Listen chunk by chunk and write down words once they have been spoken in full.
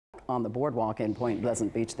on the boardwalk in Point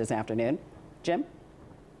Pleasant Beach this afternoon. Jim?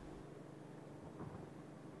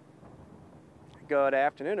 Good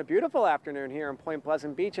afternoon. A beautiful afternoon here in Point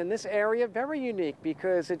Pleasant Beach, and this area very unique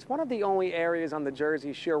because it's one of the only areas on the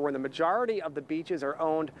Jersey Shore where the majority of the beaches are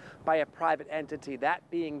owned by a private entity, that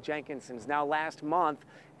being Jenkinson's. Now, last month,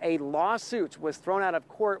 a lawsuit was thrown out of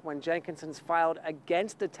court when Jenkinson's filed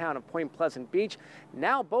against the town of Point Pleasant Beach.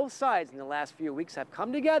 Now, both sides in the last few weeks have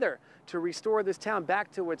come together to restore this town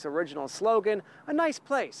back to its original slogan, a nice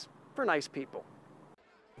place for nice people.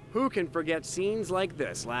 Who can forget scenes like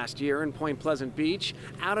this last year in Point Pleasant Beach?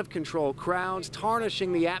 Out-of-control crowds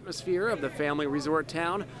tarnishing the atmosphere of the family resort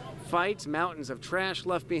town. Fights, mountains of trash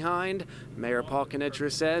left behind. Mayor Paul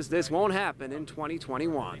Knitra says this won't happen in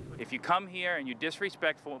 2021. If you come here and you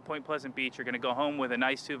disrespect Point Pleasant Beach, you're going to go home with a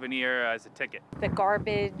nice souvenir as a ticket. The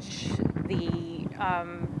garbage, the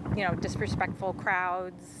disrespectful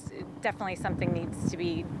crowds, definitely something needs to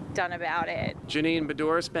be done about it. Janine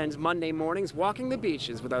Bador spends Monday mornings walking the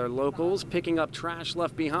beaches with other locals, picking up trash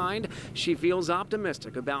left behind. She feels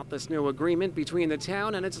optimistic about this new agreement between the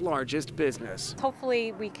town and its largest business.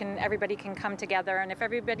 Hopefully everybody can come together, and if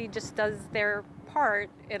everybody just does their part,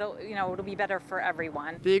 it'll be better for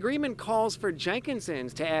everyone. The agreement calls for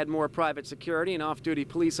Jenkinson's to add more private security and off-duty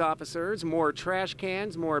police officers, more trash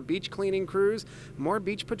cans, more beach cleaning crews, more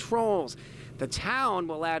beach patrols. The town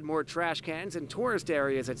will add more trash cans in tourist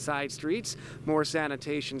areas at side streets, more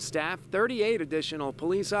sanitation staff, 38 additional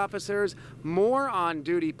police officers, more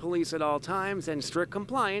on-duty police at all times, and strict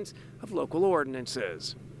compliance of local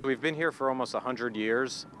ordinances. We've been here for almost 100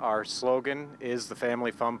 years. Our slogan is the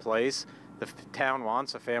family fun place. The town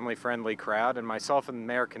wants a family-friendly crowd, and myself and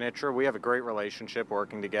Mayor Knitra, we have a great relationship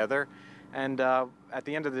working together. And at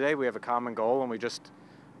the end of the day, we have a common goal, and we just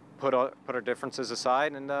put our differences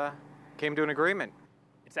aside and came to an agreement.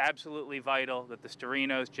 It's absolutely vital that the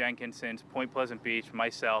Storinos, Jenkinsons, Point Pleasant Beach,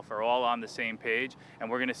 myself are all on the same page, and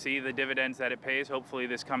we're going to see the dividends that it pays hopefully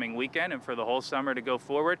this coming weekend and for the whole summer to go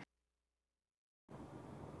forward.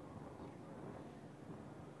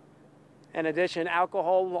 In addition,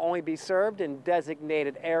 alcohol will only be served in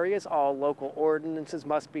designated areas. All local ordinances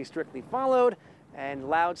must be strictly followed, and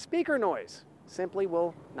loudspeaker noise simply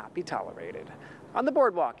will not be tolerated. On the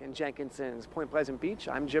boardwalk in Jenkinson's Point Pleasant Beach,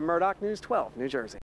 I'm Jim Murdoch, News 12, New Jersey.